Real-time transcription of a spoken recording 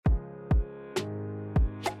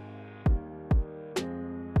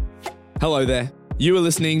Hello there. You are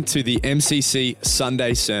listening to the MCC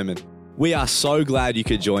Sunday Sermon. We are so glad you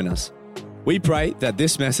could join us. We pray that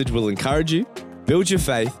this message will encourage you, build your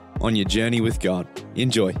faith on your journey with God.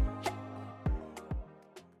 Enjoy.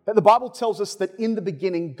 The Bible tells us that in the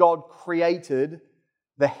beginning, God created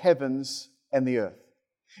the heavens and the earth.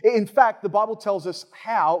 In fact, the Bible tells us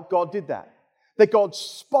how God did that. That God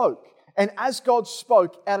spoke, and as God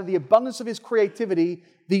spoke, out of the abundance of His creativity,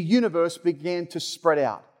 the universe began to spread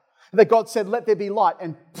out. That God said, let there be light,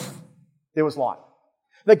 and there was light.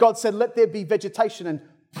 That God said, let there be vegetation, and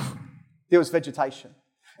there was vegetation.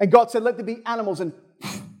 And God said, let there be animals, and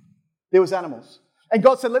there was animals. And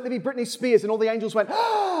God said, let there be Britney Spears, and all the angels went,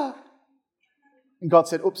 ah! And God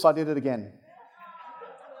said, oops, I did it again.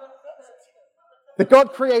 That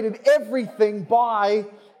God created everything by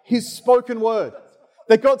His spoken word.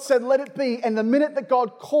 That God said, let it be, and the minute that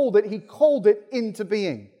God called it, He called it into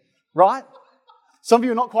being. Right? Some of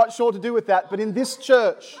you are not quite sure what to do with that, but in this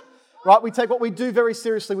church, right, we take what we do very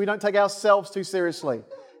seriously. We don't take ourselves too seriously,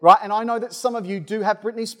 right? And I know that some of you do have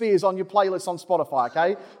Britney Spears on your playlist on Spotify,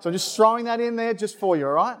 okay? So I'm just throwing that in there just for you,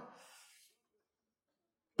 all right?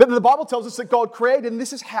 But the Bible tells us that God created, and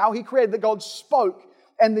this is how He created, that God spoke,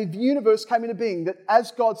 and the universe came into being, that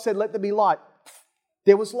as God said, let there be light,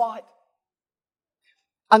 there was light.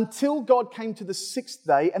 Until God came to the sixth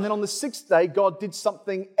day, and then on the sixth day, God did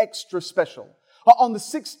something extra special. On the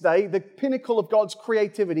sixth day, the pinnacle of God's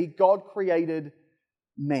creativity, God created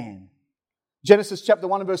man. Genesis chapter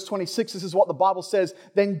 1 and verse 26, this is what the Bible says.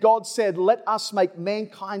 Then God said, let us make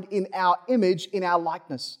mankind in our image, in our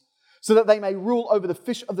likeness, so that they may rule over the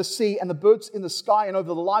fish of the sea and the birds in the sky and over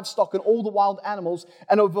the livestock and all the wild animals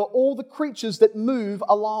and over all the creatures that move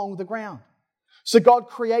along the ground. So God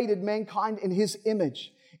created mankind in His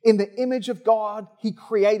image. In the image of God, He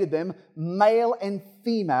created them, male and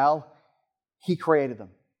female. He created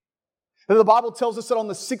them. And the Bible tells us that on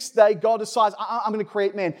the sixth day, God decides, I'm going to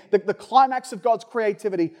create man. The climax of God's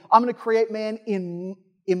creativity, I'm going to create man in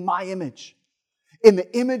my image. In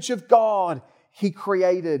the image of God, He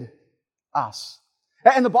created us.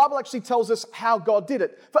 And the Bible actually tells us how God did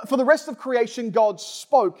it. For the rest of creation, God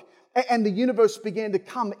spoke and the universe began to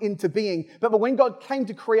come into being. But when God came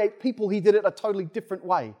to create people, He did it a totally different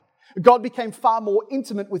way. God became far more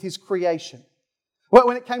intimate with His creation.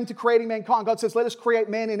 When it came to creating mankind, God says, let us create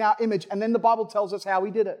man in our image. And then the Bible tells us how He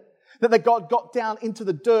did it. That God got down into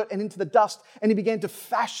the dirt and into the dust and He began to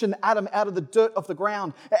fashion Adam out of the dirt of the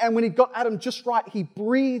ground. And when He got Adam just right, He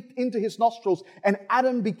breathed into his nostrils and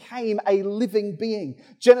Adam became a living being.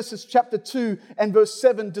 Genesis chapter 2 and verse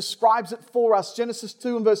 7 describes it for us. Genesis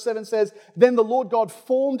 2 and verse 7 says, then the Lord God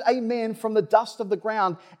formed a man from the dust of the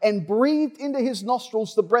ground and breathed into his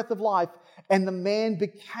nostrils the breath of life, and the man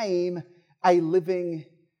became a living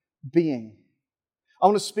being. I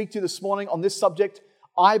want to speak to you this morning on this subject.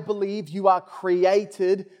 I believe you are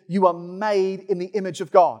created, you are made in the image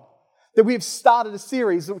of God. That we have started a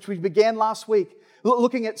series which we began last week,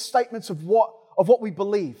 looking at statements of what we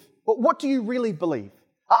believe. What do you really believe?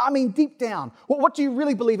 I mean, deep down, what do you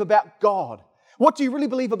really believe about God? What do you really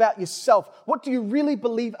believe about yourself? What do you really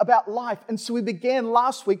believe about life? And so we began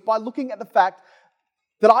last week by looking at the fact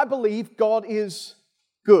that I believe God is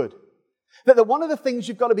good. That one of the things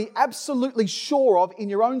you've got to be absolutely sure of in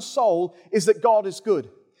your own soul is that God is good.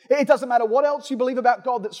 It doesn't matter what else you believe about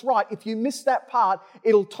God that's right. If you miss that part,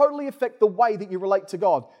 it'll totally affect the way that you relate to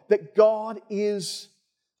God. That God is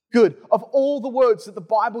good. Of all the words that the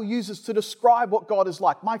Bible uses to describe what God is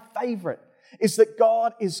like, my favorite is that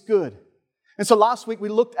God is good. And so last week we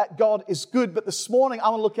looked at God is good, but this morning I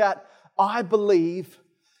want to look at, I believe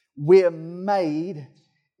we're made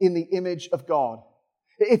in the image of God.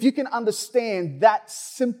 If you can understand that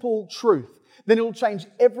simple truth, then it'll change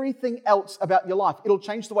everything else about your life. It'll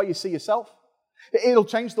change the way you see yourself. It'll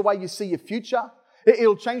change the way you see your future.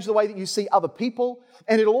 It'll change the way that you see other people.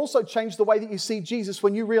 And it'll also change the way that you see Jesus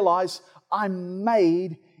when you realize, I'm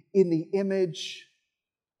made in the image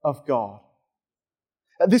of God.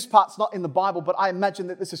 This part's not in the Bible, but I imagine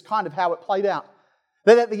that this is kind of how it played out.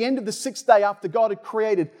 That at the end of the sixth day after God had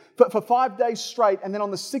created, for 5 days straight, and then on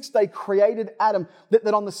the sixth day created Adam,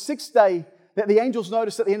 that on the sixth day, that the angels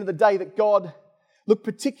noticed at the end of the day that God looked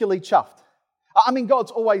particularly chuffed. I mean, God's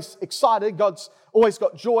always excited. God's always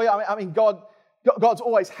got joy. God's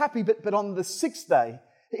always happy, but on the sixth day,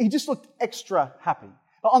 He just looked extra happy.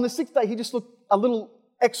 On the sixth day, He just looked a little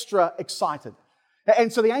extra excited.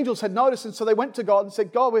 And so the angels had noticed, and so they went to God and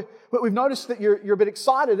said, God, we've noticed that you're a bit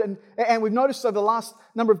excited, and we've noticed over the last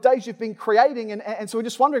number of days you've been creating, and so we're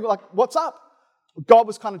just wondering, like, what's up? God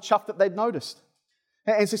was kind of chuffed that they'd noticed.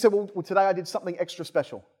 And so he said, well, today I did something extra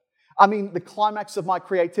special. I mean, the climax of my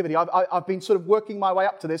creativity. I've been sort of working my way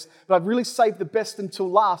up to this, but I've really saved the best until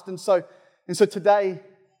last. And so today,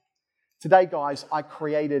 guys, I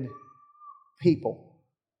created people.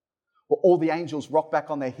 Well, all the angels rock back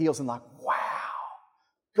on their heels and like, wow,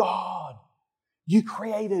 God, you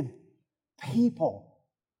created people.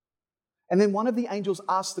 And then one of the angels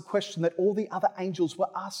asked the question that all the other angels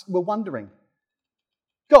were wondering.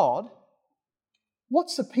 God,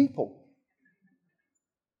 what's a people?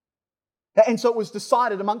 And so it was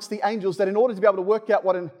decided amongst the angels that in order to be able to work out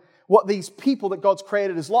what these people that God's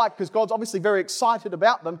created is like, because God's obviously very excited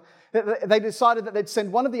about them, they decided that they'd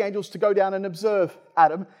send one of the angels to go down and observe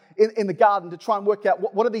Adam in the garden to try and work out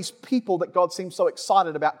what are these people that God seems so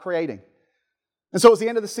excited about creating. And so it was the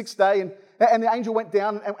end of the sixth day, and the angel went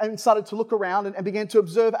down and started to look around and began to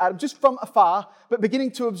observe Adam just from afar, but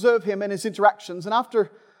beginning to observe him and his interactions. And after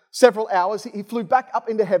several hours, he flew back up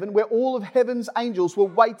into heaven where all of heaven's angels were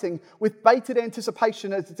waiting with bated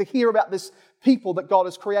anticipation to hear about this people that God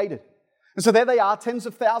has created. And so there they are, tens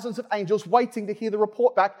of thousands of angels waiting to hear the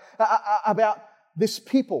report back about this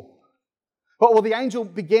people. Well, the angel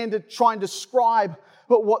began to try and describe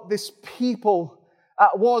what this people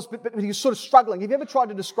was, but he was sort of struggling. Have you ever tried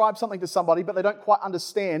to describe something to somebody, but they don't quite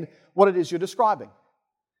understand what it is you're describing?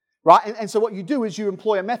 Right? And so what you do is you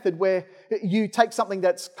employ a method where you take something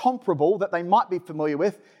that's comparable, that they might be familiar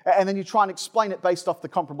with, and then you try and explain it based off the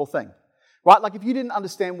comparable thing. Right? Like if you didn't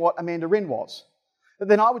understand what a mandarin was,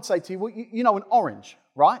 then I would say to you, well, you know an orange,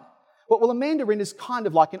 right? Well, a mandarin is kind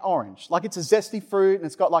of like an orange. Like it's a zesty fruit, and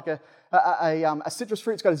it's got like a citrus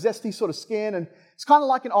fruit. It's got a zesty sort of skin, and it's kind of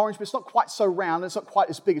like an orange, but it's not quite so round, and it's not quite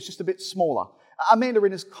as big. It's just a bit smaller. A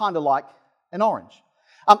mandarin is kind of like an orange.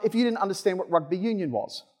 If you didn't understand what rugby union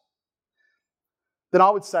was, then I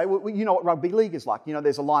would say, well, you know what rugby league is like. You know,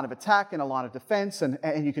 there's a line of attack and a line of defense,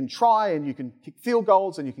 and you can try, and you can kick field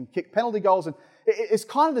goals, and you can kick penalty goals, and it's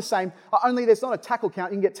kind of the same, only there's not a tackle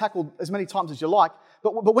count. You can get tackled as many times as you like,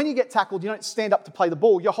 but when you get tackled, you don't stand up to play the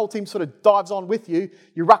ball. Your whole team sort of dives on with you,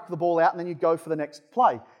 you ruck the ball out, and then you go for the next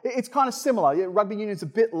play. It's kind of similar. Rugby union is a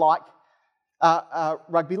bit like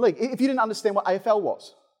rugby league. If you didn't understand what AFL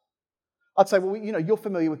was, I'd say, well, you know, you're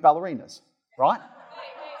familiar with ballerinas, right?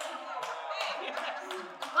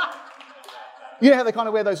 You know how they kind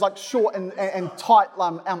of wear those like short and tight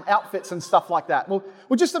outfits and stuff like that? Well,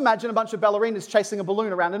 just imagine a bunch of ballerinas chasing a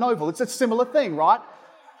balloon around an oval. It's a similar thing, right?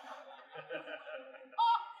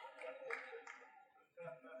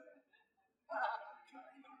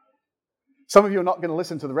 Some of you are not going to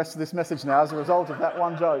listen to the rest of this message now as a result of that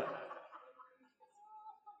one joke.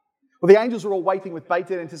 Well, the angels are all waiting with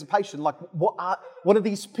bated anticipation, like what are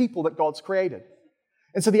these people that God's created?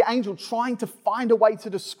 And so the angel trying to find a way to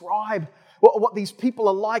describe what these people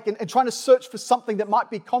are like and trying to search for something that might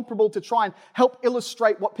be comparable to try and help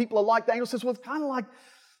illustrate what people are like. The angel says, well, it's kind of like,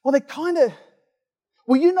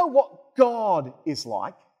 you know what God is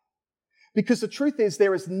like? Because the truth is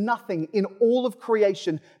there is nothing in all of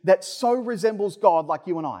creation that so resembles God like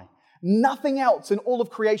you and I. Nothing else in all of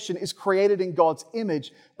creation is created in God's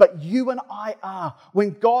image, but you and I are.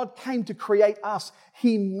 When God came to create us,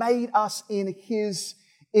 He made us in His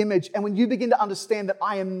image. And when you begin to understand that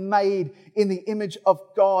I am made in the image of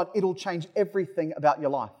God, it'll change everything about your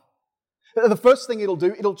life. The first thing it'll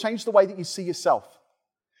do, it'll change the way that you see yourself.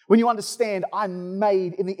 When you understand I'm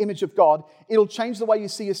made in the image of God, it'll change the way you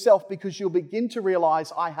see yourself because you'll begin to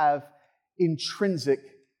realize I have intrinsic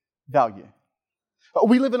value.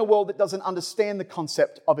 We live in a world that doesn't understand the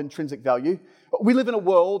concept of intrinsic value. We live in a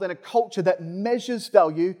world and a culture that measures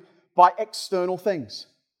value by external things.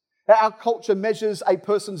 Our culture measures a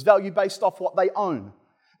person's value based off what they own,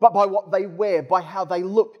 but by what they wear, by how they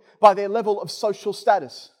look, by their level of social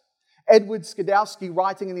status. Edward Skidowski,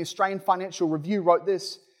 writing in the Australian Financial Review, wrote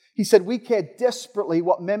this. He said, "We care desperately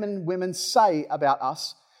what men and women say about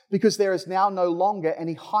us because there is now no longer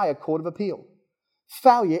any higher court of appeal.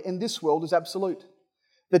 Failure in this world is absolute.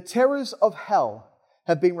 The terrors of hell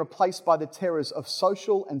have been replaced by the terrors of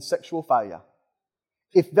social and sexual failure.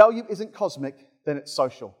 If value isn't cosmic, then it's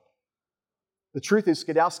social." The truth is,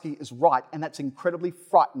 Skidowski is right, and that's incredibly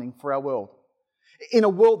frightening for our world. In a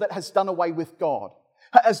world that has done away with God,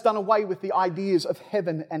 has done away with the ideas of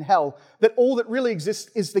heaven and hell, that all that really exists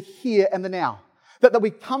is the here and the now. That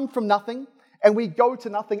we come from nothing and we go to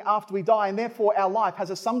nothing after we die, and therefore our life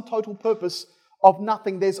has a sum total purpose of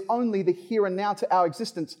nothing. There's only the here and now to our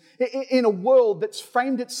existence. In a world that's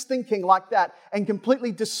framed its thinking like that and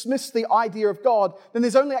completely dismissed the idea of God, then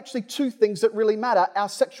there's only actually two things that really matter: our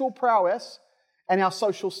sexual prowess and our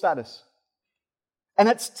social status. And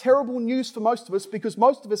that's terrible news for most of us because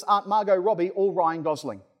most of us aren't Margot Robbie or Ryan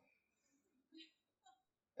Gosling.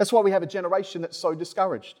 That's why we have a generation that's so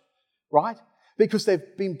discouraged, right? Because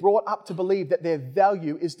they've been brought up to believe that their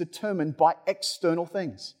value is determined by external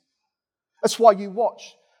things. That's why you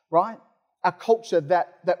watch, right? A culture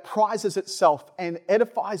that prizes itself and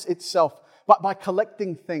edifies itself by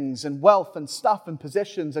collecting things and wealth and stuff and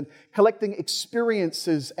possessions and collecting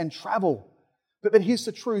experiences and travel. But here's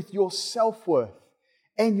the truth, your self-worth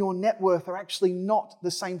and your net worth are actually not the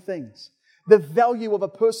same things. The value of a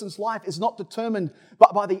person's life is not determined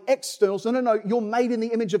by the externals. No, you're made in the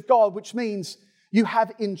image of God, which means you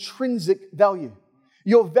have intrinsic value.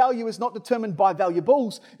 Your value is not determined by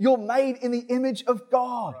valuables. You're made in the image of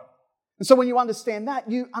God. And so when you understand that,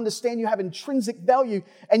 you understand you have intrinsic value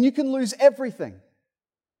and you can lose everything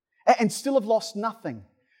and still have lost nothing,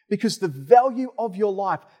 because the value of your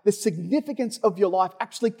life, the significance of your life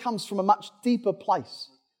actually comes from a much deeper place.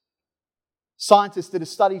 Scientists did a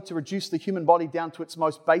study to reduce the human body down to its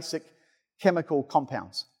most basic chemical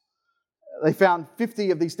compounds. They found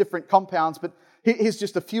 50 of these different compounds, but here's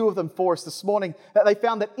just a few of them for us this morning. They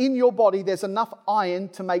found that in your body there's enough iron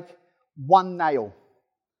to make one nail.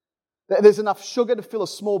 There's enough sugar to fill a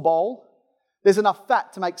small bowl. There's enough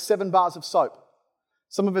fat to make 7 bars of soap.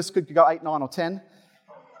 Some of us could go 8, 9, or 10.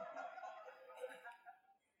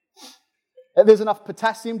 There's enough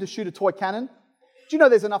potassium to shoot a toy cannon. Do you know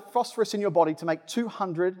there's enough phosphorus in your body to make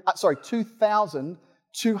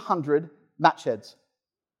 2,200 match heads?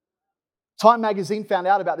 Time magazine found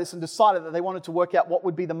out about this and decided that they wanted to work out what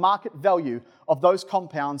would be the market value of those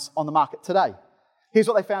compounds on the market today. Here's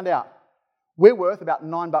what they found out. We're worth about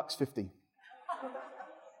 $9.50.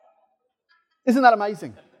 Isn't that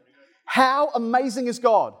amazing? How amazing is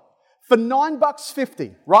God? For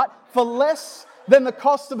 $9.50, right? For less than the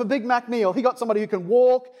cost of a Big Mac meal, He got somebody who can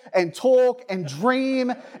walk and talk and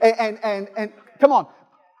dream and come on.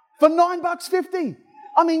 For $9.50.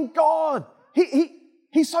 I mean, God,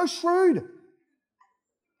 He's so shrewd.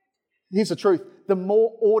 Here's the truth. The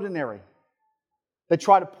more ordinary they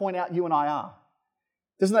try to point out you and I are,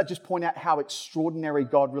 doesn't that just point out how extraordinary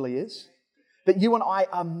God really is? That you and I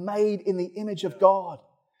are made in the image of God.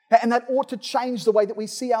 And that ought to change the way that we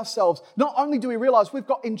see ourselves. Not only do we realize we've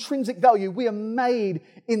got intrinsic value, we are made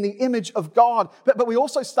in the image of God, but we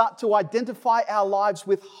also start to identify our lives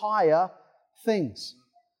with higher things.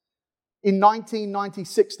 In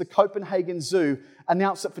 1996, the Copenhagen Zoo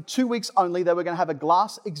announced that for 2 weeks only, they were going to have a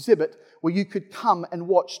glass exhibit where you could come and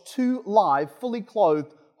watch 2 live, fully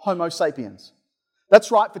clothed Homo sapiens.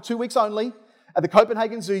 That's right, for 2 weeks only, at the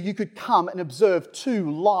Copenhagen Zoo, you could come and observe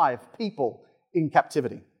 2 live people in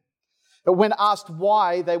captivity. But when asked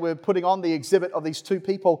why they were putting on the exhibit of these 2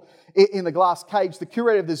 people in the glass cage, the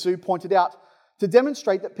curator of the zoo pointed out to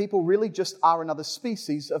demonstrate that people really just are another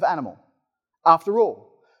species of animal. After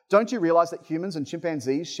all, don't you realize that humans and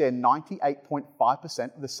chimpanzees share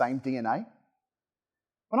 98.5% of the same DNA?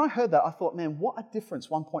 When I heard that, I thought, man, what a difference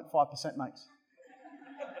 1.5% makes.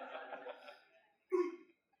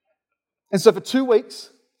 And so for 2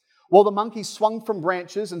 weeks, while the monkeys swung from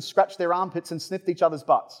branches and scratched their armpits and sniffed each other's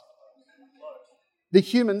butts, the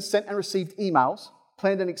humans sent and received emails,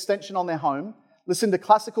 planned an extension on their home, listened to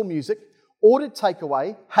classical music, ordered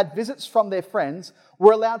takeaway, had visits from their friends,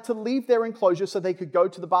 were allowed to leave their enclosure so they could go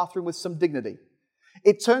to the bathroom with some dignity.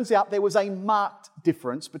 It turns out there was a marked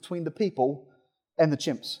difference between the people and the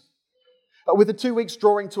chimps. With the 2 weeks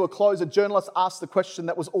drawing to a close, a journalist asked the question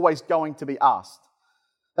that was always going to be asked.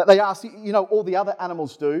 That they asked, you know, all the other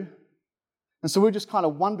animals do. And so we're just kind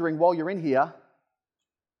of wondering, while you're in here,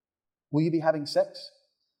 will you be having sex?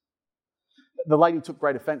 The lady took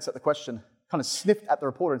great offense at the question, kind of sniffed at the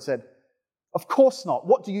reporter and said, of course not.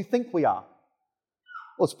 What do you think we are?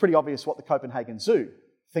 Well, it's pretty obvious what the Copenhagen Zoo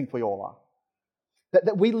think we all are.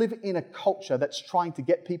 That we live in a culture that's trying to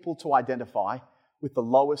get people to identify with the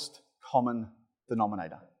lowest common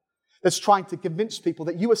denominator. That's trying to convince people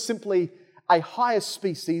that you are simply a higher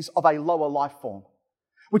species of a lower life form,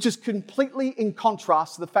 which is completely in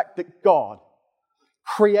contrast to the fact that God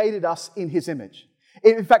created us in His image.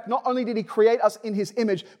 In fact, not only did He create us in His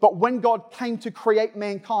image, but when God came to create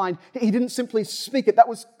mankind, He didn't simply speak it. That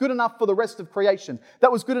was good enough for the rest of creation.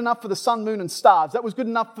 That was good enough for the sun, moon, and stars. That was good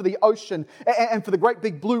enough for the ocean and for the great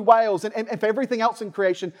big blue whales and for everything else in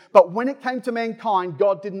creation. But when it came to mankind,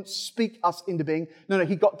 God didn't speak us into being. No,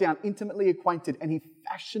 He got down intimately acquainted and He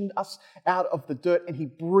fashioned us out of the dirt and He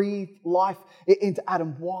breathed life into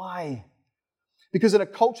Adam. Why? Because in a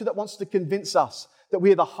culture that wants to convince us that we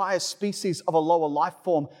are the highest species of a lower life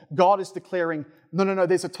form, God is declaring, no,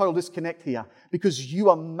 there's a total disconnect here. Because you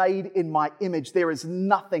are made in my image. There is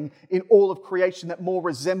nothing in all of creation that more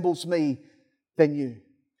resembles me than you.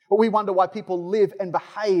 But we wonder why people live and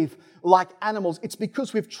behave like animals. It's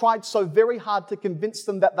because we've tried so very hard to convince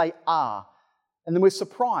them that they are. And then we're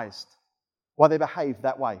surprised why they behave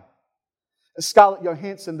that way. Scarlett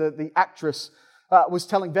Johansson, the actress, was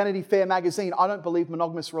telling Vanity Fair magazine, "I don't believe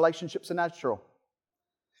monogamous relationships are natural."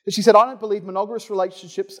 She said, "I don't believe monogamous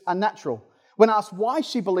relationships are natural." When asked why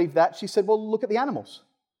she believed that, she said, "Well, look at the animals.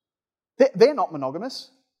 They're not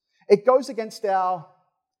monogamous. It goes against our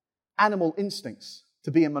animal instincts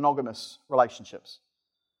to be in monogamous relationships."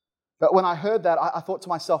 But when I heard that, I thought to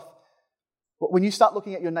myself, when you start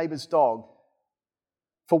looking at your neighbor's dog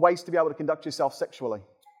for ways to be able to conduct yourself sexually,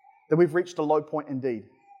 then we've reached a low point indeed.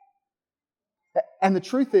 And the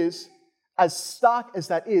truth is, as stark as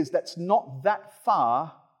that is, that's not that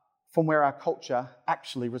far from where our culture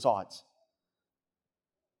actually resides.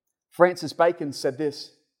 Francis Bacon said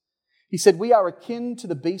this. He said, "We are akin to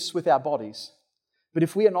the beasts with our bodies, but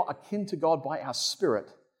if we are not akin to God by our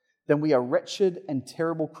spirit, then we are wretched and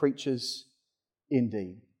terrible creatures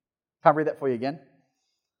indeed." Can I read that for you again?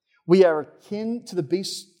 We are akin to the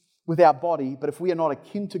beasts with our body, but if we are not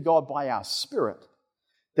akin to God by our spirit,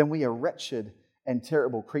 then we are wretched and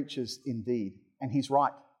terrible creatures indeed. And he's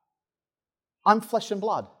right. I'm flesh and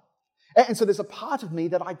blood. And so there's a part of me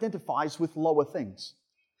that identifies with lower things.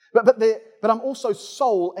 But I'm also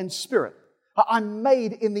soul and spirit. I'm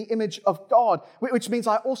made in the image of God, which means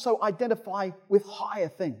I also identify with higher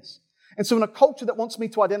things. And so in a culture that wants me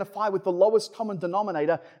to identify with the lowest common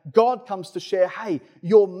denominator, God comes to share, hey,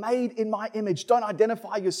 you're made in my image. Don't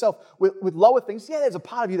identify yourself with lower things. Yeah, there's a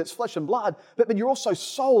part of you that's flesh and blood, but you're also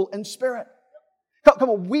soul and spirit. Come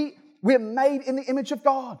on, we're made in the image of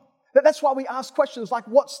God. That's why we ask questions like,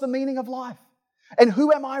 what's the meaning of life? And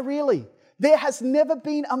who am I really? There has never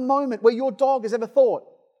been a moment where your dog has ever thought,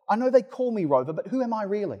 I know they call me Rover, but who am I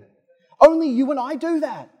really? Only you and I do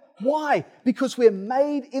that. Why? Because we're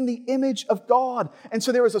made in the image of God. And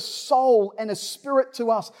so there is a soul and a spirit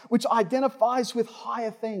to us which identifies with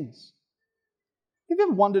higher things. Have you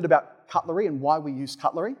ever wondered about cutlery and why we use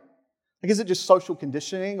cutlery? Like, is it just social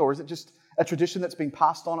conditioning, or is it just a tradition that's been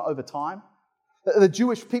passed on over time? The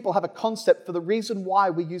Jewish people have a concept for the reason why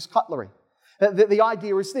we use cutlery. The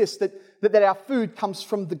idea is this, that our food comes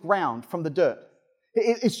from the ground, from the dirt.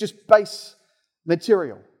 It's just base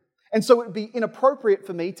material. And so it would be inappropriate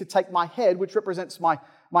for me to take my head, which represents my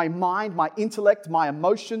mind, my intellect, my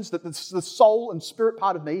emotions, the soul and spirit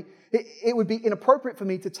part of me. It would be inappropriate for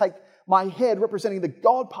me to take my head, representing the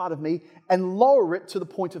God part of me, and lower it to the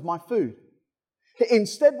point of my food.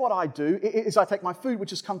 Instead, what I do is I take my food,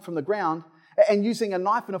 which has come from the ground, and using a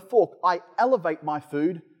knife and a fork, I elevate my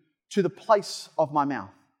food to the place of my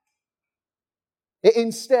mouth.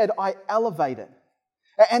 Instead, I elevate it.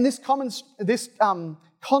 And this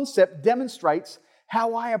concept demonstrates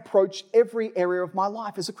how I approach every area of my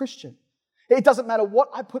life as a Christian. It doesn't matter what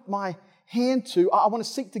I put my hand to, I want to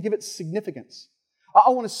seek to give it significance. I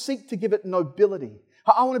want to seek to give it nobility.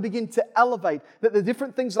 I want to begin to elevate the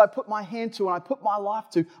different things that I put my hand to and I put my life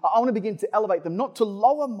to. I want to begin to elevate them, not to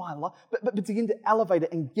lower my life, but to begin to elevate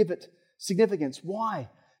it and give it significance. Why?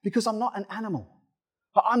 Because I'm not an animal.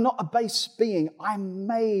 I'm not a base being. I'm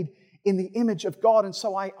made in the image of God, and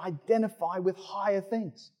so I identify with higher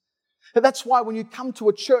things. But that's why when you come to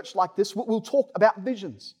a church like this, we'll talk about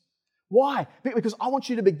visions. Why? Because I want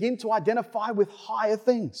you to begin to identify with higher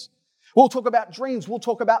things. We'll talk about dreams. We'll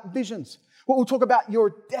talk about visions. We'll talk about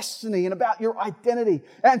your destiny and about your identity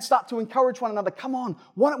and start to encourage one another. Come on,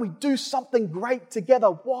 why don't we do something great together?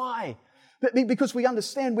 Why? Because we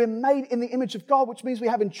understand we're made in the image of God, which means we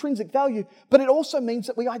have intrinsic value, but it also means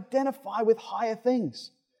that we identify with higher things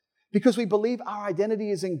because we believe our identity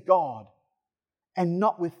is in God and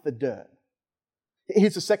not with the dirt.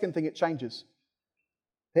 Here's the second thing it changes.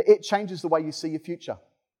 It changes the way you see your future.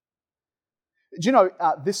 Do you know,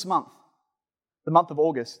 this month, the month of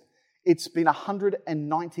August, it's been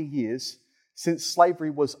 190 years since slavery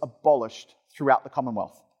was abolished throughout the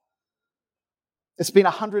Commonwealth. It's been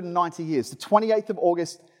 190 years. The 28th of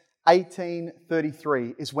August,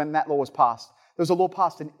 1833 is when that law was passed. There was a law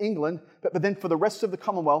passed in England, but then for the rest of the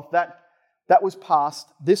Commonwealth, that was passed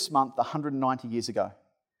this month 190 years ago.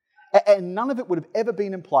 And none of it would have ever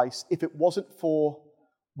been in place if it wasn't for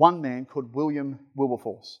one man called William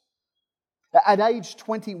Wilberforce. At age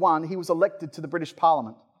 21, he was elected to the British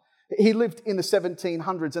Parliament. He lived in the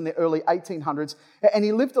 1700s and the early 1800s, and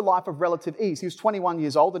he lived a life of relative ease. He was 21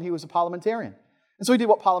 years old and he was a parliamentarian. And so he did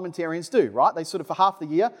what parliamentarians do, right? They sort of, for half the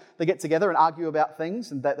year, they get together and argue about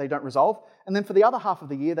things and that they don't resolve. And then for the other half of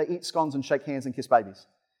the year, they eat scones and shake hands and kiss babies.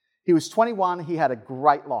 He was 21, he had a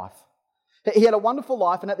great life. He had a wonderful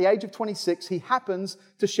life, and at the age of 26, he happens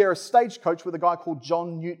to share a stagecoach with a guy called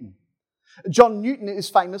John Newton. John Newton is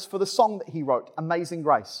famous for the song that he wrote, Amazing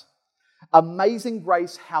Grace. Amazing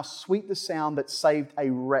grace, how sweet the sound that saved a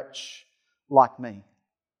wretch like me.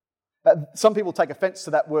 Some people take offense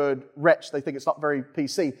to that word wretch. They think it's not very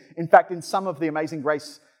PC. In fact, in some of the Amazing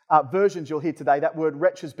Grace versions you'll hear today, that word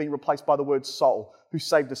wretch has been replaced by the word soul, who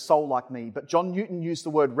saved a soul like me. But John Newton used the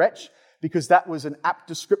word wretch because that was an apt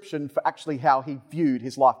description for actually how he viewed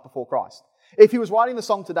his life before Christ. If he was writing the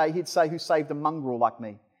song today, he'd say, who saved a mongrel like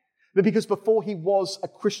me. But because before he was a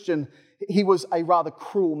Christian, he was a rather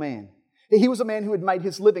cruel man. He was a man who had made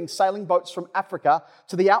his living sailing boats from Africa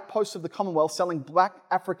to the outposts of the Commonwealth, selling black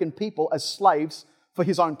African people as slaves for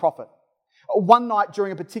his own profit. One night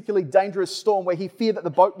during a particularly dangerous storm where he feared that the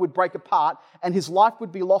boat would break apart and his life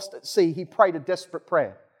would be lost at sea, he prayed a desperate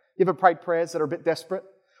prayer. You ever prayed prayers that are a bit desperate?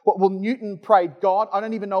 Well, Newton prayed, God, I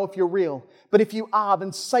don't even know if you're real, but if you are,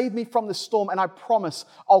 then save me from the storm and I promise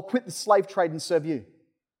I'll quit the slave trade and serve you.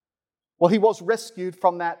 Well, he was rescued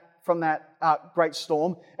from that great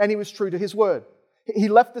storm, and he was true to his word. He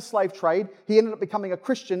left the slave trade, he ended up becoming a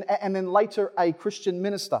Christian, and then later a Christian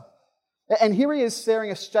minister. And here he is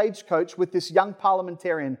sharing a stagecoach with this young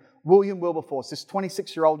parliamentarian, William Wilberforce, this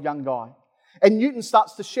 26-year-old young guy. And Newton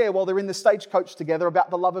starts to share while they're in the stagecoach together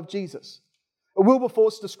about the love of Jesus.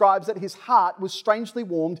 Wilberforce describes that his heart was strangely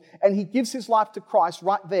warmed, and he gives his life to Christ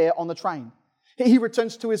right there on the train. He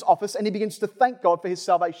returns to his office, and he begins to thank God for his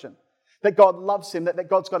salvation. That God loves him, that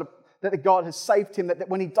God has saved him, that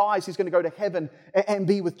when he dies, he's going to go to heaven and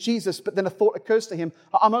be with Jesus. But then a thought occurs to him,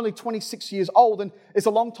 I'm only 26 years old, and there's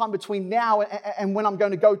a long time between now and when I'm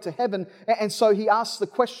going to go to heaven. And so he asks the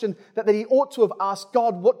question that he ought to have asked,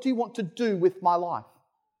 God, what do you want to do with my life?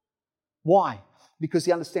 Why? Because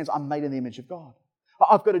he understands I'm made in the image of God.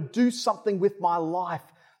 I've got to do something with my life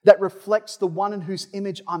that reflects the one in whose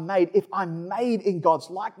image I'm made. If I'm made in God's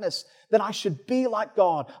likeness, then I should be like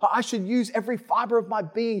God. I should use every fiber of my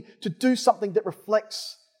being to do something that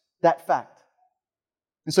reflects that fact.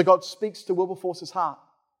 And so God speaks to Wilberforce's heart.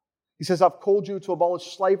 He says, I've called you to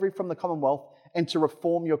abolish slavery from the Commonwealth and to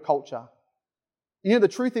reform your culture. You know, the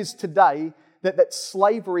truth is today that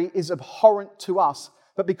slavery is abhorrent to us,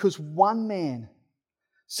 but because one man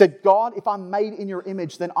said, God, if I'm made in your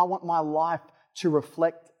image, then I want my life to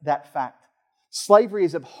reflect that fact. Slavery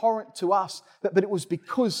is abhorrent to us, but it was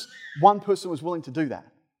because one person was willing to do that,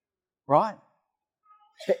 right?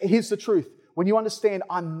 Here's the truth. When you understand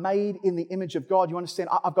I'm made in the image of God, you understand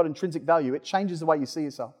I've got intrinsic value. It changes the way you see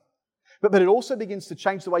yourself. But it also begins to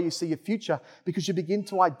change the way you see your future because you begin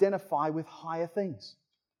to identify with higher things.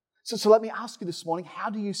 So let me ask you this morning, how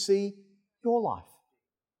do you see your life?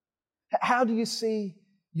 How do you see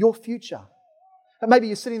your future? And maybe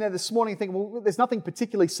you're sitting there this morning thinking, well, there's nothing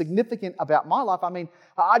particularly significant about my life. I mean,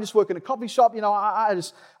 I just work in a coffee shop. You know, I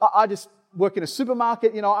just work in a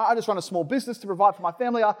supermarket. You know, I just run a small business to provide for my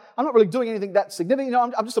family. I'm not really doing anything that significant. You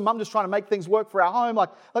know, I'm just a mum just trying to make things work for our home.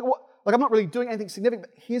 Like I'm not really doing anything significant.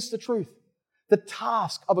 But here's the truth. The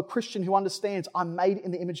task of a Christian who understands I'm made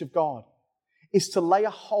in the image of God is to lay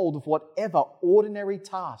a hold of whatever ordinary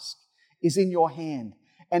task is in your hand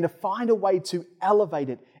and to find a way to elevate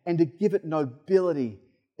it and to give it nobility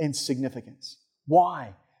and significance.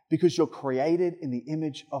 Why? Because you're created in the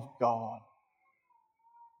image of God.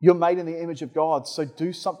 You're made in the image of God, so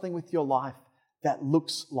do something with your life that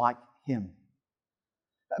looks like Him.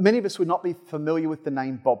 Many of us would not be familiar with the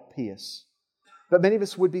name Bob Pierce, but many of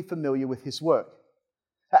us would be familiar with his work.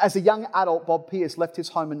 As a young adult, Bob Pierce left his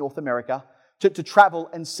home in North America to travel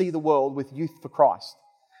and see the world with Youth for Christ.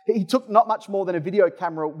 He took not much more than a video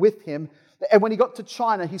camera with him, and when he got to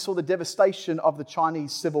China, he saw the devastation of the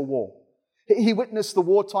Chinese Civil War. He witnessed the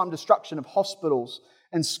wartime destruction of hospitals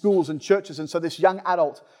and schools and churches, and so this young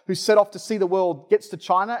adult who set off to see the world gets to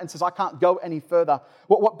China and says, I can't go any further.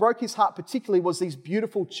 What broke his heart particularly was these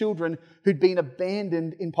beautiful children who'd been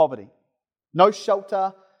abandoned in poverty. No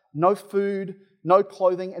shelter, no food, no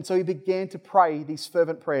clothing, and so he began to pray these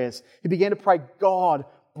fervent prayers. He began to pray, God,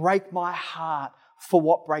 break my heart for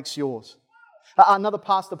what breaks yours. Another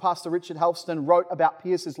pastor, Pastor Richard Helfston, wrote about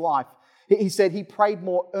Pierce's life. He said he prayed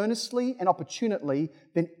more earnestly and opportunely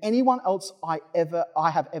than anyone else I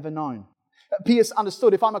have ever known. Pierce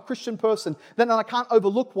understood, if I'm a Christian person, then I can't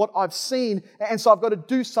overlook what I've seen, and so I've got to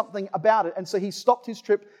do something about it. And so he stopped his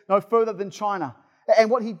trip no further than China.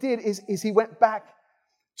 And what he did is he went back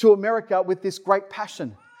to America with this great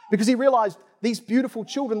passion because he realized these beautiful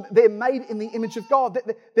children, they're made in the image of God.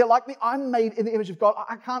 They're like me. I'm made in the image of God.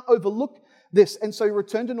 I can't overlook this. And so he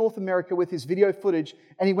returned to North America with his video footage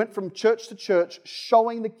and he went from church to church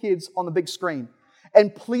showing the kids on the big screen.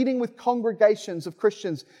 and pleading with congregations of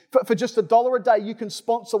Christians. For just $1 a day, you can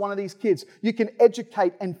sponsor one of these kids. You can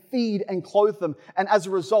educate and feed and clothe them. And as a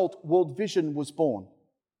result, World Vision was born.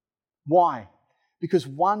 Why? Because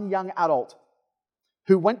one young adult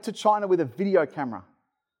who went to China with a video camera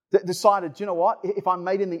that decided, you know what, if I'm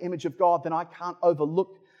made in the image of God, then I can't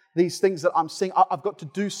overlook these things that I'm seeing. I've got to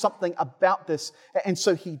do something about this. And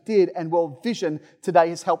so he did. And World Vision today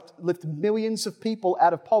has helped lift millions of people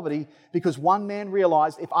out of poverty because one man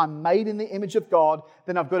realized if I'm made in the image of God,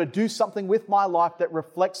 then I've got to do something with my life that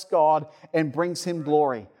reflects God and brings him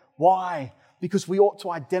glory. Why? Because we ought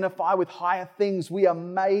to identify with higher things. We are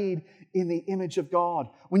made in the image of God.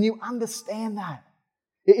 When you understand that,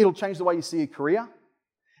 it'll change the way you see your career.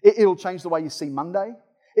 It'll change the way you see Monday.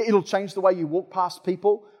 It'll change the way you walk past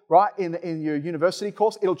people, right, in your university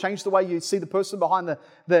course. It'll change the way you see the person behind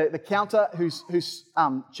the counter who's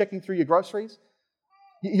checking through your groceries.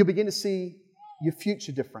 You'll begin to see your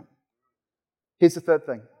future different. Here's the third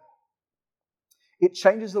thing. It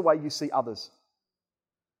changes the way you see others.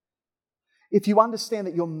 If you understand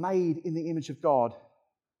that you're made in the image of God,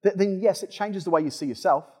 then yes, it changes the way you see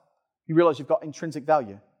yourself. You realize you've got intrinsic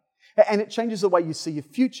value. And it changes the way you see your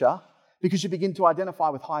future because you begin to identify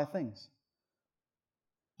with higher things.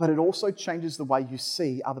 But it also changes the way you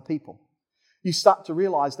see other people. You start to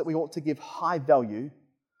realize that we ought to give high value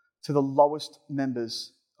to the lowest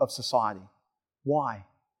members of society. Why?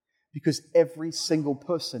 Because every single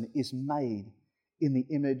person is made in the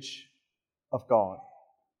image of God.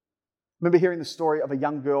 I remember hearing the story of a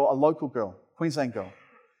young girl, a local girl, Queensland girl,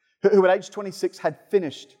 who at age 26 had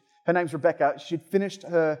finished, her name's Rebecca, she'd finished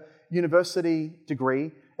her university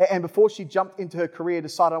degree, and before she jumped into her career,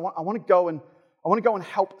 decided, I want to go and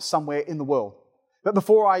help somewhere in the world. But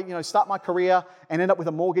before I start my career and end up with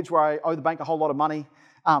a mortgage where I owe the bank a whole lot of money,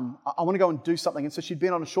 I want to go and do something. And so she'd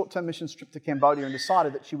been on a short-term mission trip to Cambodia and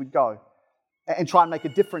decided that she would go and try and make a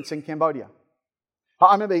difference in Cambodia.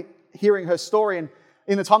 I remember hearing her story, and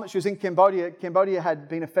in the time that she was in Cambodia, Cambodia has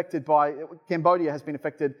been affected by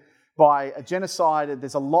a genocide.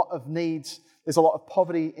 There's a lot of needs. There's a lot of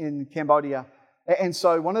poverty in Cambodia. And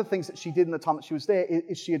so one of the things that she did in the time that she was there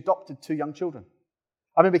is she adopted 2 young children.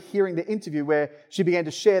 I remember hearing the interview where she began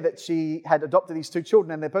to share that she had adopted these 2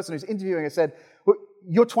 children, and the person who's interviewing her said, well,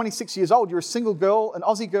 you're 26 years old, you're a single girl, an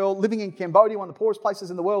Aussie girl living in Cambodia, one of the poorest places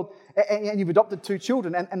in the world, and you've adopted 2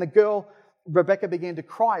 children. And the girl, Rebecca, began to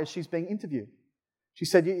cry as she's being interviewed. She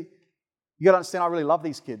said, you got to understand, I really love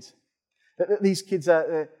these kids. These kids,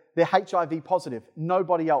 they're HIV positive.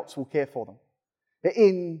 Nobody else will care for them.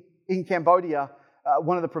 In Cambodia,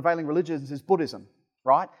 one of the prevailing religions is Buddhism,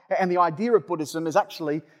 right? And the idea of Buddhism is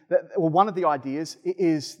actually, one of the ideas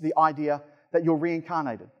is the idea that you're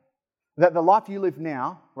reincarnated. That the life you live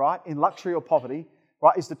now, right, in luxury or poverty,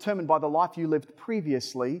 right, is determined by the life you lived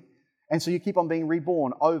previously, and so you keep on being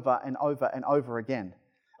reborn over and over and over again.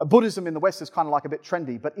 Buddhism in the West is kind of like a bit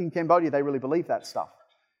trendy, but in Cambodia they really believe that stuff,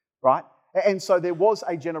 right? And so there was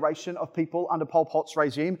a generation of people under Pol Pot's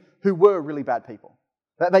regime who were really bad people.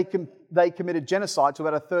 They committed genocide to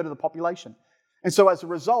about 1/3 of the population. And so as a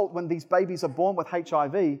result, when these babies are born with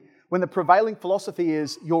HIV, when the prevailing philosophy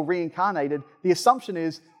is you're reincarnated, the assumption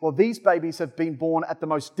is, well, these babies have been born at the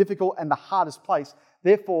most difficult and the hardest place.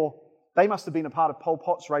 Therefore, they must have been a part of Pol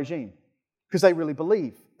Pot's regime because they really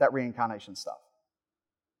believe that reincarnation stuff.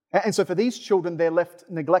 And so for these children, they're left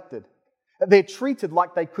neglected. They're treated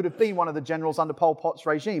like they could have been one of the generals under Pol Pot's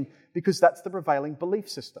regime because that's the prevailing belief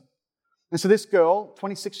system. And so this girl,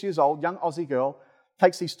 26 years old, young Aussie girl,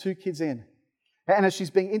 takes these 2 kids in. And as she's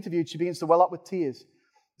being interviewed, she begins to well up with tears,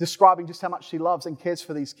 describing just how much she loves and cares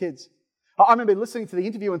for these kids. I remember listening to the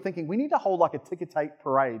interview and thinking, we need to hold like a ticker tape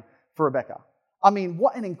parade for Rebecca. I mean,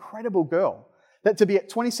 what an incredible girl. That to be at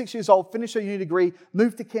 26 years old, finish her uni degree,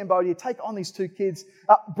 move to Cambodia, take on these 2 kids,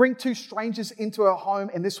 bring 2 strangers into her home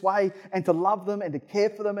in this way, and to love them and to care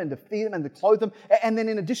for them and to feed them and to clothe them. And then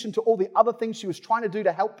in addition to all the other things she was trying to do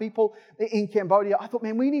to help people in Cambodia, I thought,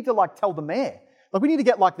 man, we need to tell the mayor. We need to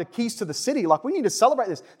get the keys to the city. We need to celebrate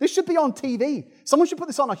this. This should be on TV. Someone should put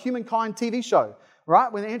this on a Humankind TV show,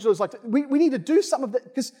 right? When Angela's we need to do some of that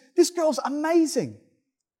because this girl's amazing.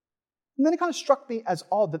 And then it kind of struck me as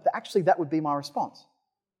odd that actually that would be my response.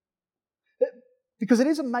 Because it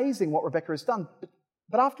is amazing what Rebecca has done.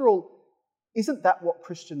 But after all, isn't that what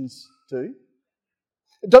Christians do?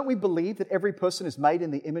 Don't we believe that every person is made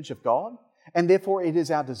in the image of God? And therefore it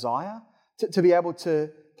is our desire to be able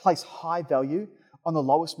to place high value on the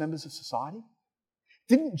lowest members of society?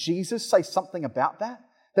 Didn't Jesus say something about that?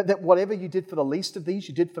 That whatever you did for the least of these,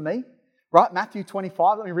 you did for me? Right? Matthew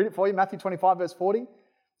 25, let me read it for you. Matthew 25, verse 40.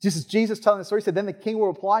 This is Jesus telling the story. He said, then the king will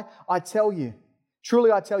reply, I tell you,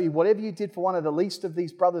 Truly I tell you, whatever you did for one of the least of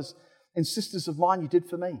these brothers and sisters of mine, you did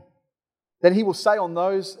for me. Then he will say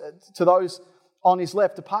to those on his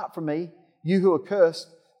left, depart from me, you who are cursed,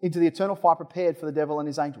 into the eternal fire prepared for the devil and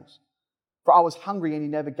his angels. For I was hungry and you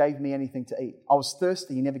never gave me anything to eat. I was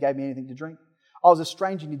thirsty, you never gave me anything to drink. I was a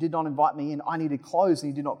stranger and you did not invite me in. I needed clothes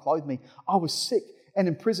and you did not clothe me. I was sick and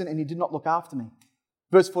in prison and you did not look after me.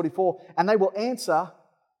 Verse 44, and they will answer,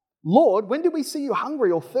 Lord, when did we see you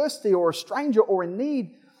hungry or thirsty or a stranger or in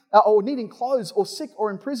need or needing clothes or sick or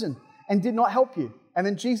in prison and did not help you? And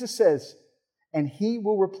then Jesus says, and he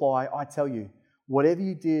will reply, I tell you, whatever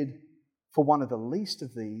you did for one of the least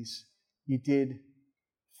of these, you did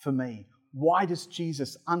for me. Why does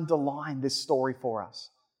Jesus underline this story for us?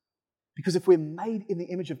 Because if we're made in the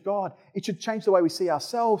image of God, it should change the way we see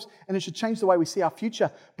ourselves and it should change the way we see our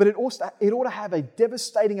future. But it ought to have a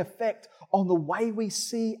devastating effect on the way we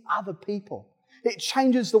see other people. It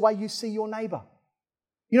changes the way you see your neighbor.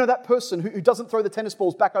 You know, that person who doesn't throw the tennis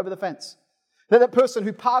balls back over the fence. That person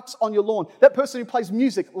who parks on your lawn. That person who plays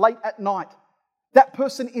music late at night. That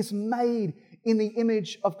person is made in the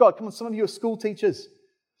image of God. Come on, some of you are school teachers.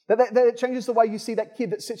 That it changes the way you see that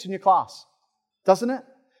kid that sits in your class, doesn't it?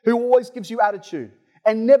 Who always gives you attitude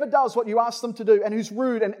and never does what you ask them to do and who's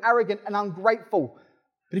rude and arrogant and ungrateful.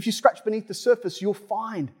 But if you scratch beneath the surface, you'll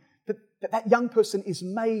find that young person is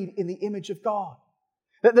made in the image of God.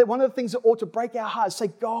 That one of the things that ought to break our hearts, say,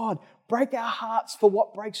 God, break our hearts for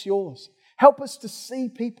what breaks yours. Help us to see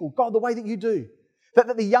people, God, the way that you do.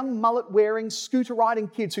 That the young mullet-wearing, scooter-riding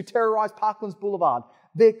kids who terrorize Parklands Boulevard,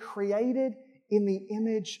 they're created in the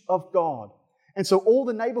image of God. And so all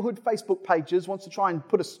the neighborhood Facebook pages wants to try and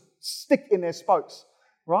put a stick in their spokes,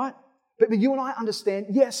 right? But you and I understand,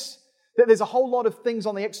 yes, that there's a whole lot of things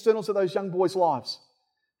on the externals of those young boys' lives.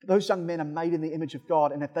 But those young men are made in the image of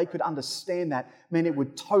God, and if they could understand that, man, it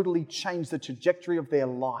would totally change the trajectory of their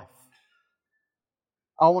life.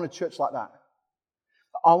 I want a church like that.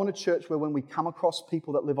 I want a church where when we come across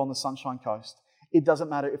people that live on the Sunshine Coast, it doesn't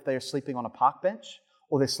matter if they are sleeping on a park bench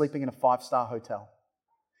or they're sleeping in a 5-star hotel.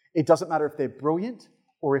 It doesn't matter if they're brilliant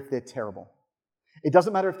or if they're terrible. It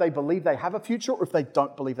doesn't matter if they believe they have a future or if they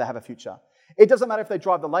don't believe they have a future. It doesn't matter if they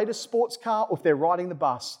drive the latest sports car or if they're riding the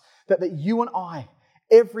bus. That you and I,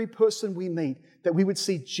 every person we meet, that we would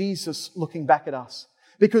see Jesus looking back at us.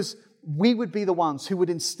 Because we would be the ones who would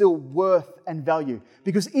instill worth and value.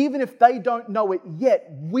 Because even if they don't know it yet,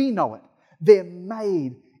 we know it. They're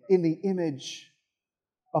made in the image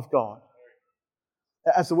of God.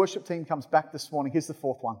 As the worship team comes back this morning, here's the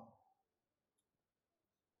fourth one.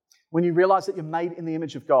 When you realize that you're made in the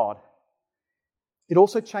image of God, it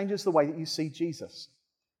also changes the way that you see Jesus.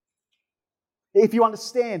 If you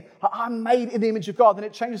understand, I'm made in the image of God, then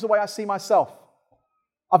it changes the way I see myself.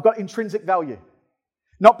 I've got intrinsic value.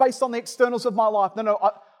 Not based on the externals of my life. No,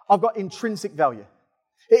 I've got intrinsic value.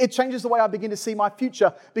 It changes the way I begin to see my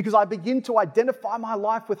future because I begin to identify my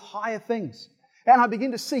life with higher things. And I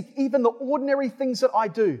begin to seek even the ordinary things that I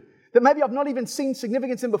do, that maybe I've not even seen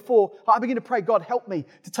significance in before. I begin to pray, God, help me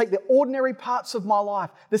to take the ordinary parts of my life,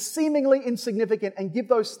 the seemingly insignificant, and give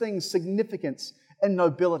those things significance and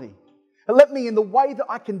nobility. And let me, in the way that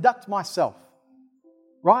I conduct myself,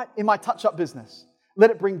 right, in my touch-up business, let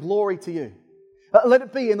it bring glory to you. Let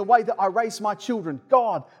it be in the way that I raise my children.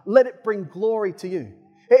 God, let it bring glory to you.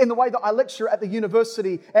 In the way that I lecture at the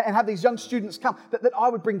university and have these young students come, that I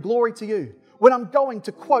would bring glory to you. When I'm going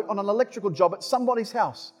to quote on an electrical job at somebody's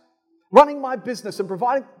house, running my business and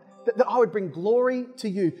providing, that I would bring glory to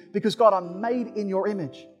you because, God, I'm made in your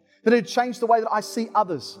image. That it would change the way that I see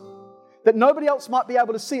others. That nobody else might be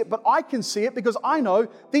able to see it, but I can see it because I know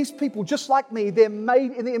these people, just like me, they're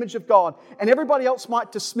made in the image of God. And everybody else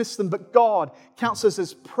might dismiss them, but God counts us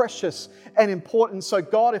as precious and important. So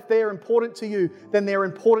God, if they're important to you, then they're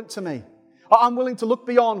important to me. I'm willing to look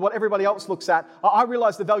beyond what everybody else looks at. I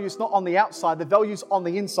realize the value's not on the outside, the value's on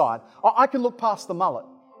the inside. I can look past the mullet.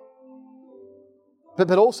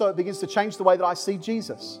 But also it begins to change the way that I see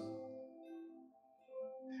Jesus.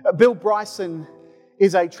 Bill Bryson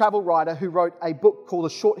is a travel writer who wrote a book called A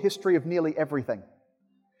Short History of Nearly Everything.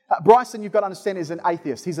 Bryson, you've got to understand, is an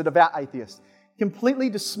atheist. He's a devout atheist. Completely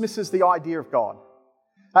dismisses the idea of God.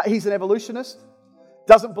 He's an evolutionist,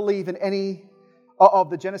 doesn't believe in any of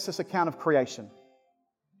the Genesis account of creation.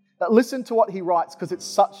 Listen to what he writes because it's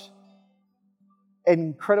such an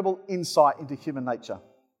incredible insight into human nature.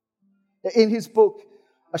 In his book,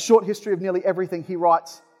 A Short History of Nearly Everything, he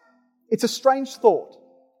writes, "It's a strange thought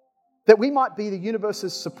that we might be the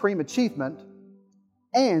universe's supreme achievement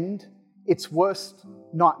and its worst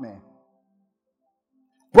nightmare."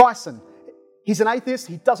 Bryson, he's an atheist,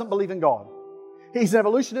 he doesn't believe in God. He's an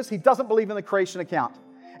evolutionist. He doesn't believe in the creation account.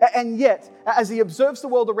 And yet, as he observes the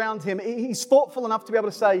world around him, he's thoughtful enough to be able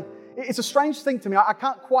to say, it's a strange thing to me. I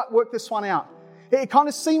can't quite work this one out. It kind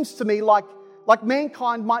of seems to me like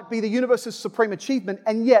mankind might be the universe's supreme achievement,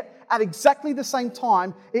 and yet, at exactly the same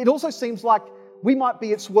time, it also seems like we might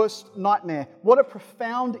be its worst nightmare. What a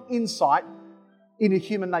profound insight into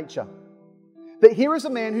human nature. That here is a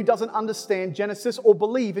man who doesn't understand Genesis or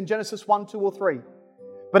believe in Genesis 1, 2, or 3.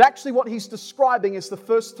 But actually what he's describing is the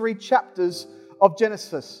first 3 chapters of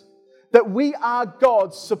Genesis. That we are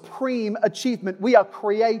God's supreme achievement. We are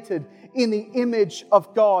created in the image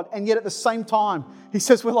of God. And yet at the same time, he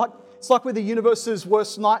says it's like we're the universe's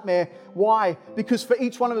worst nightmare. Why? Because for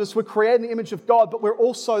each one of us, we're created in the image of God, but we're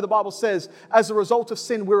also, the Bible says, as a result of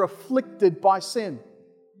sin, we're afflicted by sin.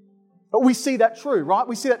 But we see that true, right?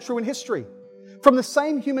 We see that true in history. From the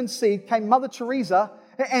same human seed came Mother Teresa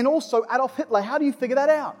and also Adolf Hitler. How do you figure that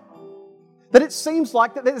out? That it seems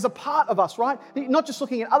like that there's a part of us, right? Not just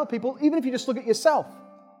looking at other people, even if you just look at yourself.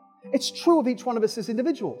 It's true of each one of us as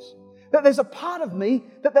individuals. That there's a part of me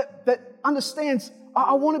that understands,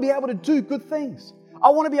 I want to be able to do good things. I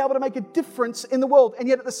want to be able to make a difference in the world. And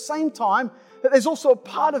yet at the same time, that there's also a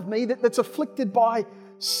part of me that's afflicted by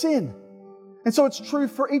sin. And so it's true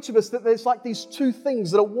for each of us that there's like these two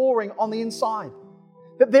things that are warring on the inside.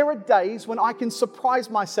 That there are days when I can surprise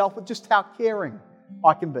myself with just how caring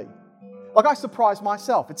I can be. Like I surprise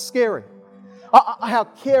myself. It's scary. How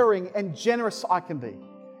caring and generous I can be.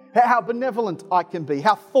 How benevolent I can be.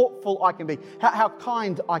 How thoughtful I can be. How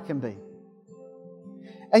kind I can be.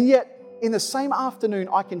 And yet, in the same afternoon,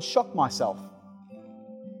 I can shock myself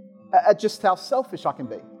at just how selfish I can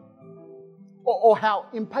be. Or how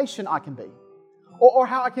impatient I can be. Or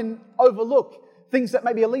how I can overlook things that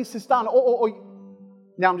maybe Elise has done. Or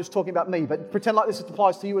now I'm just talking about me, but pretend like this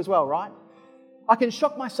applies to you as well, right? I can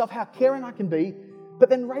shock myself how caring I can be, but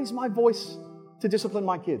then raise my voice to discipline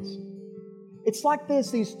my kids. It's like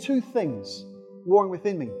there's these two things warring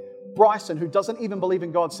within me. Bryson, who doesn't even believe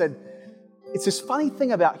in God, said, it's this funny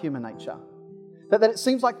thing about human nature, that it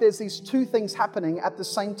seems like there's these two things happening at the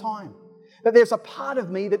same time. That there's a part of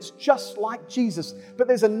me that's just like Jesus, but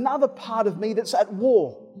there's another part of me that's at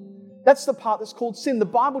war. That's the part that's called sin. The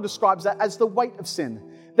Bible describes that as the weight of sin.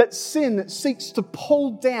 That sin seeks to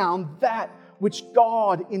pull down that which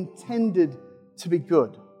God intended to be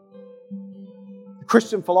good. The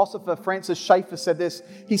Christian philosopher Francis Schaeffer said this.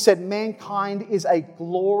 He said, mankind is a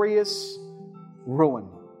glorious ruin.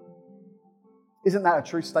 Isn't that a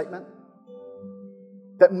true statement?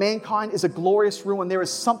 That mankind is a glorious ruin. There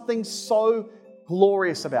is something so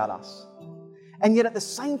glorious about us. And yet at the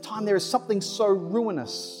same time, there is something so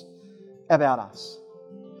ruinous about us.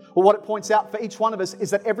 Well, what it points out for each one of us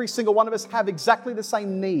is that every single one of us have exactly the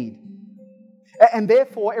same need. And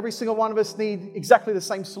therefore, every single one of us need exactly the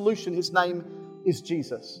same solution. His name is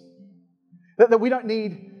Jesus. That we don't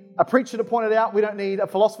need a preacher to point it out. We don't need a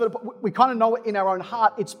philosopher. We kind of know it in our own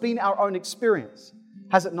heart. It's been our own experience.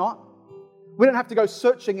 Has it not? We don't have to go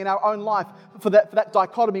searching in our own life for that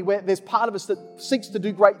dichotomy where there's part of us that seeks to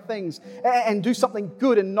do great things and do something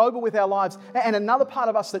good and noble with our lives, and another part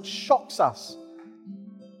of us that shocks us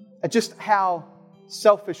at just how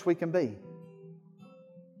selfish we can be.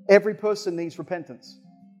 Every person needs repentance.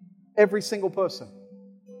 Every single person.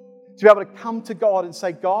 To be able to come to God and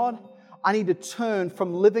say, God, I need to turn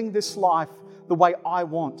from living this life the way I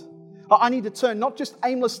want. I need to turn not just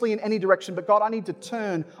aimlessly in any direction, but God, I need to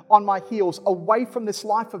turn on my heels away from this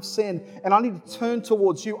life of sin, and I need to turn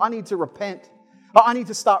towards you. I need to repent. I need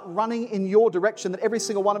to start running in your direction. That every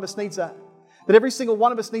single one of us needs that. That every single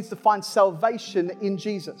one of us needs to find salvation in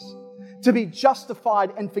Jesus. To be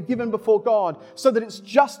justified and forgiven before God, so that it's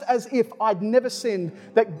just as if I'd never sinned,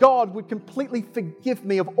 that God would completely forgive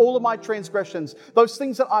me of all of my transgressions, those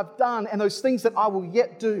things that I've done and those things that I will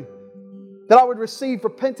yet do. That I would receive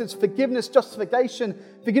repentance, forgiveness, justification,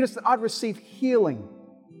 forgiveness, that I'd receive healing.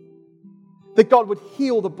 That God would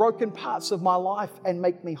heal the broken parts of my life and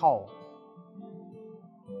make me whole.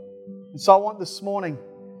 And so I want this morning,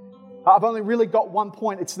 I've only really got one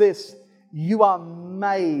point. It's this. You are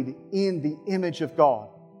made in the image of God.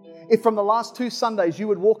 If from the last 2 Sundays you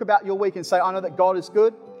would walk about your week and say, I know that God is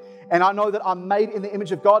good, and I know that I'm made in the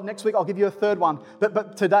image of God. Next week I'll give you a third one.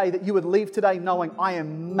 But today, that you would leave today knowing I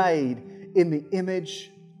am made in the image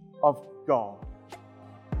of God.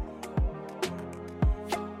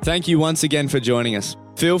 Thank you once again for joining us.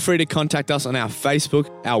 Feel free to contact us on our Facebook,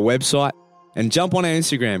 our website, and jump on our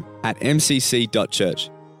Instagram at mcc.church.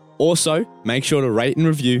 Also, make sure to rate and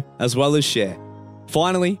review as well as share.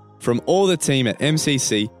 Finally, from all the team at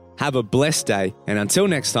MCC, have a blessed day, and until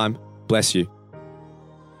next time, bless you.